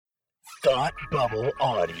Thought Bubble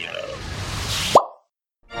Audio.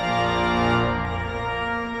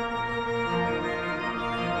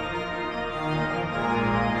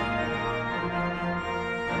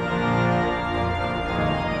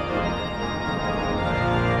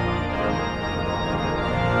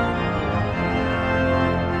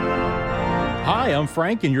 Hi, I'm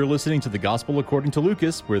Frank, and you're listening to The Gospel According to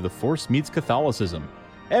Lucas, where the Force meets Catholicism.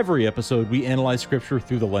 Every episode, we analyze Scripture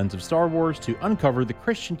through the lens of Star Wars to uncover the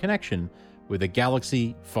Christian connection with a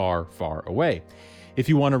galaxy far, far away. If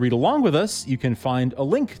you want to read along with us, you can find a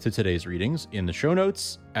link to today's readings in the show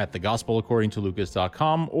notes at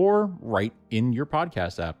thegospelaccordingtolucas.com or right in your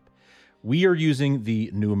podcast app. We are using the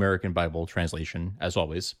New American Bible translation, as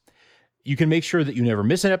always. You can make sure that you never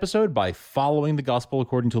miss an episode by following The Gospel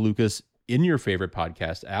According to Lucas in your favorite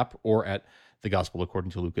podcast app or at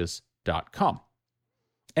thegospelaccordingtolucas.com.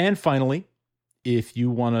 And finally, if you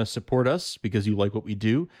want to support us because you like what we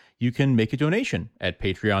do, you can make a donation at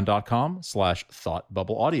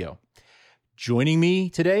patreon.com/thoughtbubbleaudio. Joining me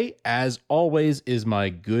today, as always, is my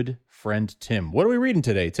good friend Tim. What are we reading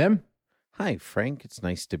today, Tim? Hi, Frank. It's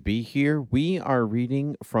nice to be here. We are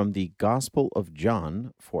reading from the Gospel of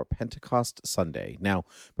John for Pentecost Sunday. Now,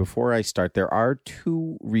 before I start, there are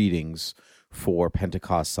two readings for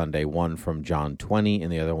Pentecost Sunday, one from John 20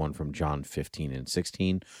 and the other one from John 15 and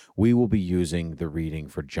 16. We will be using the reading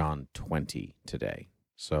for John 20 today.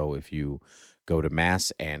 So if you go to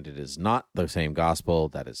Mass and it is not the same Gospel,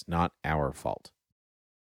 that is not our fault.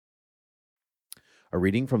 A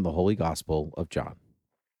reading from the Holy Gospel of John.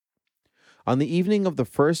 On the evening of the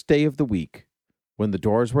first day of the week, when the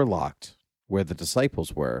doors were locked, where the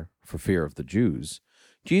disciples were, for fear of the Jews,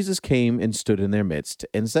 Jesus came and stood in their midst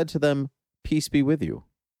and said to them, "Peace be with you."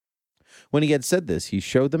 When he had said this, he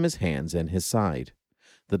showed them his hands and his side.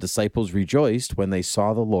 The disciples rejoiced when they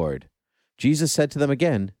saw the Lord. Jesus said to them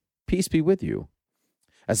again, "Peace be with you.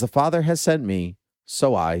 As the Father has sent me,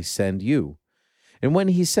 so I send you." And when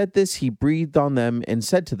he said this, he breathed on them and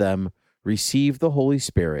said to them, "Receive the Holy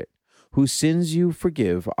Spirit. Whose sins you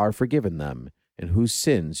forgive are forgiven them, and whose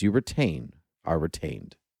sins you retain are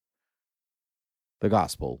retained." The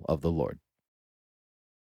Gospel of the Lord.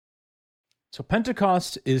 So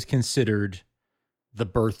Pentecost is considered the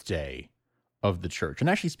birthday of the church. And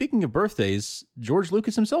actually, speaking of birthdays, George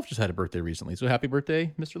Lucas himself just had a birthday recently. So happy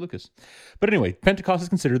birthday, Mr. Lucas. But anyway, Pentecost is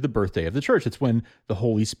considered the birthday of the church. It's when the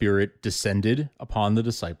Holy Spirit descended upon the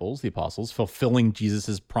disciples, the apostles, fulfilling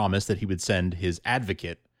Jesus' promise that he would send his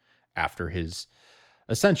advocate after his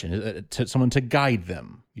ascension, to someone to guide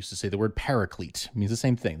them. Used to say the word paraclete. It means the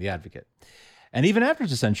same thing, the advocate. And even after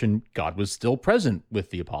his ascension, God was still present with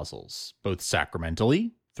the apostles, both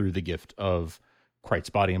sacramentally, through the gift of Christ's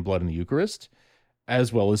body and blood in the Eucharist,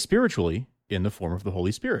 as well as spiritually in the form of the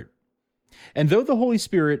Holy Spirit. And though the Holy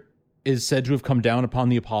Spirit is said to have come down upon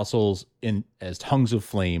the apostles as tongues of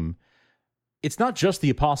flame, it's not just the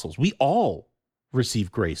apostles. We all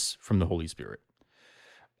receive grace from the Holy Spirit.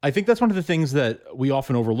 I think that's one of the things that we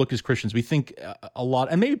often overlook as Christians. We think a lot,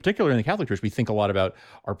 and maybe particularly in the Catholic Church, we think a lot about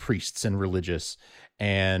our priests and religious.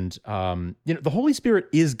 And, the Holy Spirit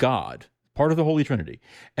is God, part of the Holy Trinity.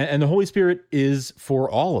 And the Holy Spirit is for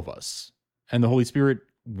all of us. And the Holy Spirit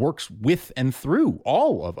works with and through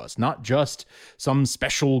all of us, not just some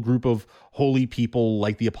special group of holy people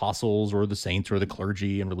like the apostles or the saints or the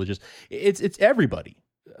clergy and religious. It's everybody.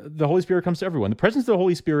 The Holy Spirit comes to everyone. The presence of the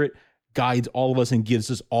Holy Spirit guides all of us and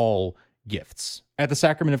gives us all gifts. At the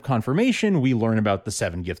sacrament of confirmation, we learn about the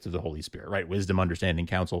 7 gifts of the Holy Spirit, right? Wisdom, understanding,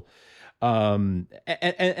 counsel. And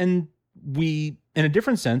we, in a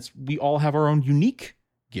different sense, we all have our own unique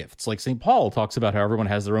gifts. Like St. Paul talks about how everyone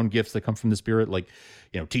has their own gifts that come from the Spirit, like,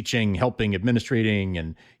 teaching, helping, administrating,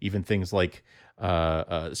 and even things like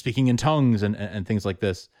speaking in tongues and things like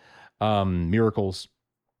this, miracles.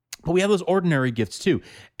 But we have those ordinary gifts too,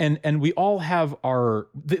 and we all have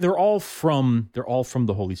they're all from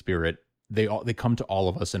the Holy Spirit. They come to all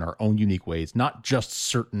of us in our own unique ways, not just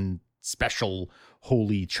certain special,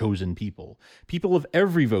 holy, chosen people. People of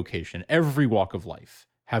every vocation, every walk of life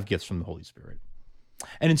have gifts from the Holy Spirit.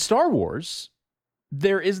 And in Star Wars,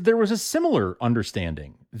 there was a similar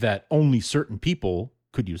understanding that only certain people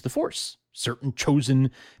could use the Force. Certain chosen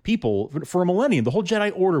people for a millennium. The whole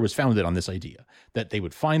Jedi Order was founded on this idea that they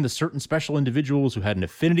would find the certain special individuals who had an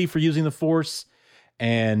affinity for using the Force,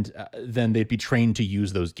 and then they'd be trained to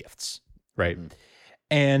use those gifts, right? Mm-hmm.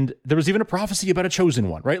 And there was even a prophecy about a chosen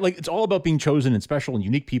one, right? Like, it's all about being chosen and special and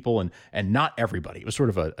unique people, and not everybody. It was sort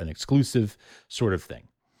of an exclusive sort of thing.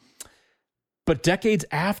 But decades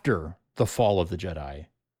after the fall of the Jedi,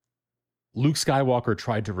 Luke Skywalker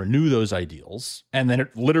tried to renew those ideals, and then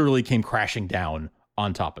it literally came crashing down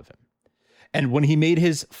on top of him. And when he made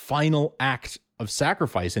his final act of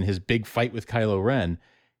sacrifice in his big fight with Kylo Ren,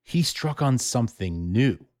 he struck on something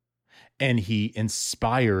new. And he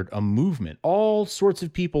inspired a movement. All sorts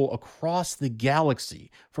of people across the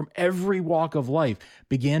galaxy, from every walk of life,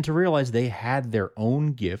 began to realize they had their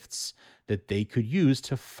own gifts that they could use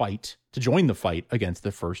to join the fight against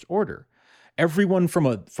the First Order. Everyone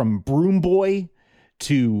from Broom Boy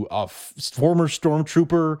to a former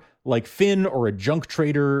stormtrooper like Finn, or a junk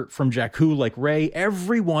trader from Jakku like Rey,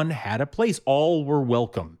 everyone had a place. All were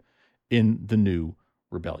welcome in the new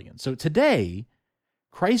rebellion. So today,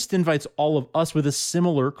 Christ invites all of us with a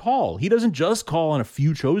similar call. He doesn't just call on a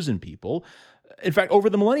few chosen people. In fact, over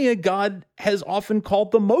the millennia, God has often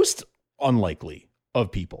called the most unlikely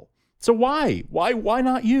of people. So why? Why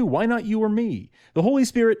not you? Why not you or me? The Holy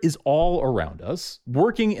Spirit is all around us,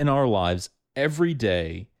 working in our lives every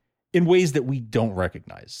day in ways that we don't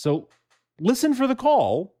recognize. So listen for the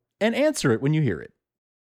call and answer it when you hear it.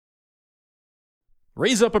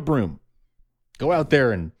 Raise up a broom. Go out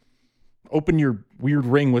there and open your weird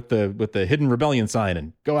ring with the hidden rebellion sign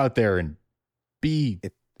and go out there and be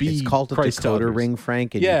It's called Christ a decoder others. ring,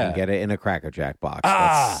 Frank, and you can get it in a Cracker Jack box.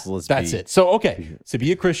 That's it. So, okay. To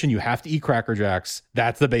be a Christian, you have to eat Cracker Jacks.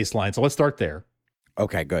 That's the baseline. So let's start there.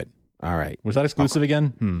 Okay, good. All right. Was that exclusive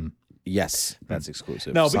again? Yes, that's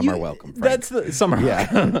exclusive. No, but some are welcome, Frank. That's the some are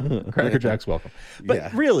Cracker Jacks welcome.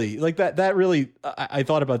 But really, like that really, I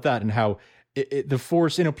thought about that and how the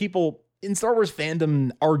Force, people in Star Wars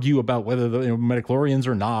fandom argue about whether the midichlorians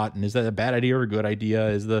or not, and is that a bad idea or a good idea?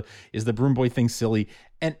 Is the Broom Boy thing silly?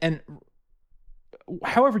 And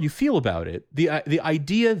however you feel about it, the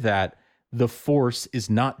idea that the Force is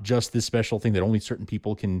not just this special thing that only certain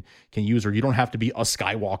people can use, or you don't have to be a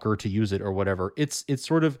Skywalker to use it or whatever. It's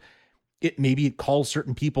sort of, maybe it calls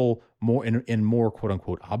certain people more in more quote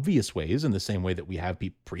unquote obvious ways, in the same way that we have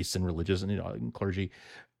priests and religious and clergy,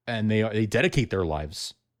 and they dedicate their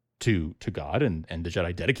lives to God, and the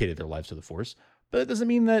Jedi dedicated their lives to the Force. But it doesn't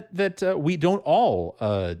mean that we don't all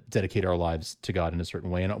dedicate our lives to God in a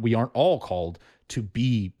certain way, and we aren't all called to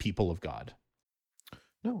be people of God.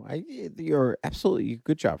 No, you're absolutely,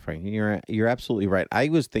 good job, Frank. You're absolutely right. I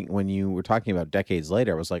was thinking, when you were talking about decades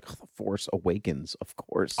later, I was like, the Force Awakens, of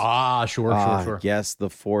course. Sure. Yes,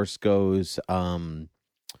 the Force goes. The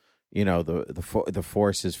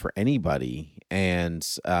Force is for anybody, and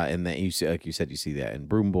that you see, like you said, you see that in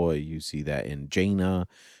Broom Boy, you see that in Jaina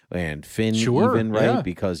and Finn, even, right? Yeah.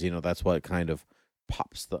 Because that's what kind of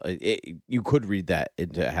pops you could read that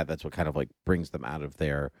into how that's what kind of like brings them out of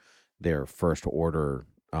their First Order,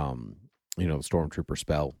 the Stormtrooper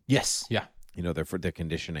spell. Yes, yeah. Their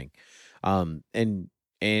conditioning, and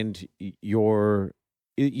your.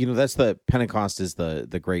 That's the Pentecost is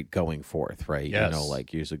the great going forth, right? Yes.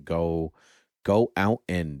 You should go out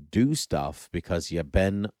and do stuff because you've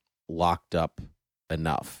been locked up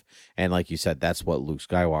enough. And like you said, that's what Luke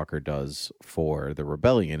Skywalker does for the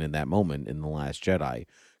rebellion in that moment in The Last Jedi.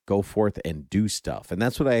 Go forth and do stuff. And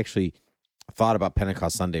that's what I actually thought about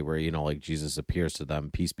Pentecost Sunday, where, Jesus appears to them,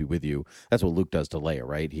 peace be with you. That's what Luke does to Leia,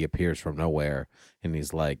 right? He appears from nowhere and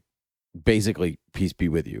he's like, basically, peace be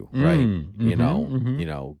with you, right?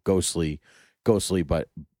 Ghostly,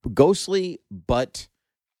 but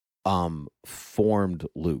formed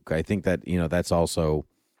Luke. I think that that's also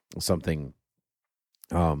something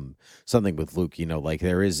with Luke.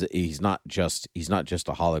 He's not just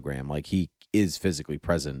a hologram. Like, he is physically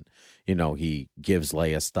present. He gives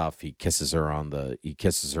Leia stuff. He kisses her on the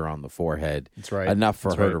forehead. That's right. Enough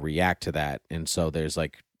for her to react to that, and so there's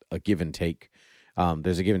like a give and take.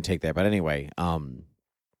 There's a give and take there. But anyway,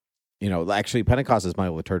 actually Pentecost is my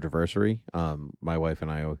liturgiversary. My wife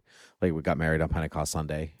and I, we got married on Pentecost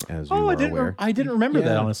Sunday, as you were aware. I didn't remember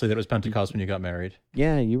that, honestly, that it was Pentecost when you got married.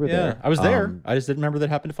 Yeah, you were there. I was there. I just didn't remember that it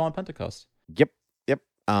happened to fall on Pentecost. Yep. We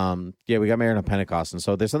got married on Pentecost. And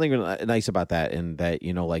so there's something really nice about that, in that,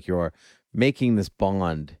 you're making this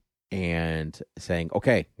bond and saying,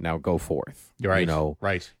 okay, now go forth. Right.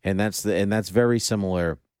 Right. And that's very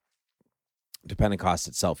similar to Pentecost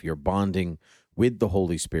itself. You're bonding with the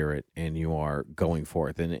Holy Spirit and you are going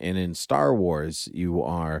forth. And in Star Wars, you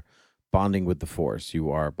are bonding with the Force.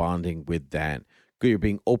 You are bonding with that. You're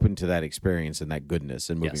being open to that experience and that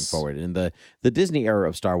goodness and moving forward. And the Disney era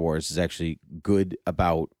of Star Wars is actually good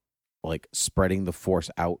about spreading the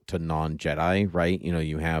Force out to non-Jedi, right?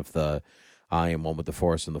 You have the I am one with the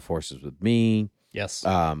Force and the Force is with me. Yes.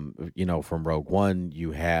 From Rogue One,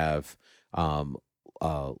 you have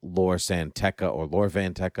Lor Santeca or Lor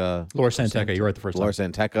Vanteca. Lor Santeca, you're right the first Lor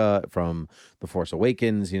time. Santeca from The Force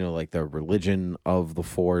Awakens, like the religion of the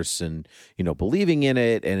Force and, believing in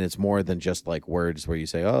it. And it's more than just like words where you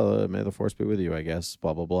say, oh, may the Force be with you, I guess,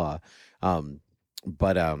 blah, blah, blah.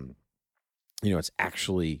 But it's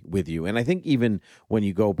actually with you. And I think even when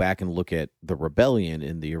you go back and look at the rebellion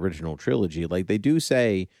in the original trilogy, like they do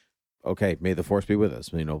say, okay, may the Force be with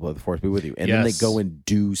us, may the Force be with you. And then they go and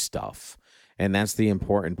do stuff. And that's the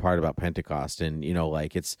important part about Pentecost. And,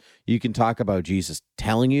 you can talk about Jesus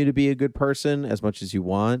telling you to be a good person as much as you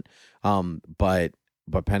want. But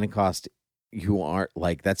Pentecost, you aren't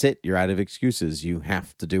that's it. You're out of excuses. You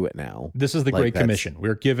have to do it now. This is the Great Commission.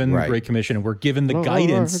 We're given the Great Commission and we're given the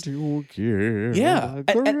guidance. Yeah.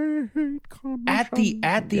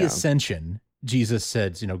 At the ascension, Jesus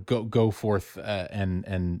said, go forth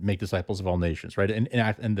and make disciples of all nations, right? And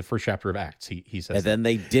in the first chapter of Acts, he says, and then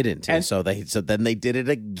they didn't, and so then they did it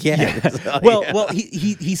again. Yeah. Well,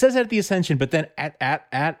 he says that at the ascension, but then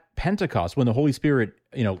at Pentecost, when the Holy Spirit,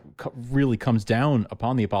 really comes down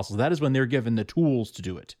upon the apostles, that is when they're given the tools to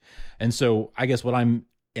do it. And so, I guess what I'm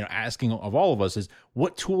asking of all of us is,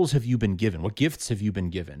 what tools have you been given? What gifts have you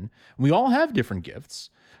been given? We all have different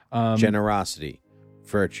gifts. Generosity.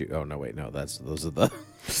 Virtue. Oh no! Wait, no. Those are the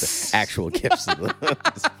actual gifts of the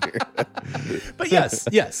Spirit. But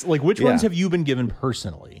yes. Like, which ones have you been given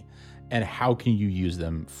personally, and how can you use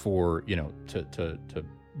them for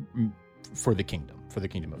for the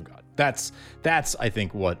kingdom of God? That's I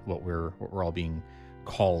think what we're all being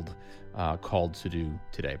called to do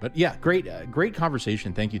today. But yeah, great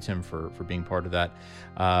conversation. Thank you, Tim, for being part of that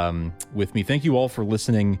with me. Thank you all for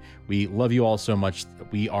listening. We love you all so much.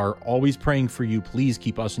 We are always praying for you. Please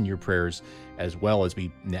keep us in your prayers, as well as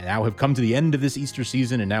we now have come to the end of this Easter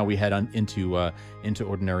season, and now we head on into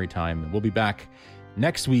ordinary time. And we'll be back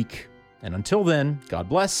next week. And until then, God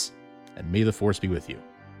bless, and may the Force be with you.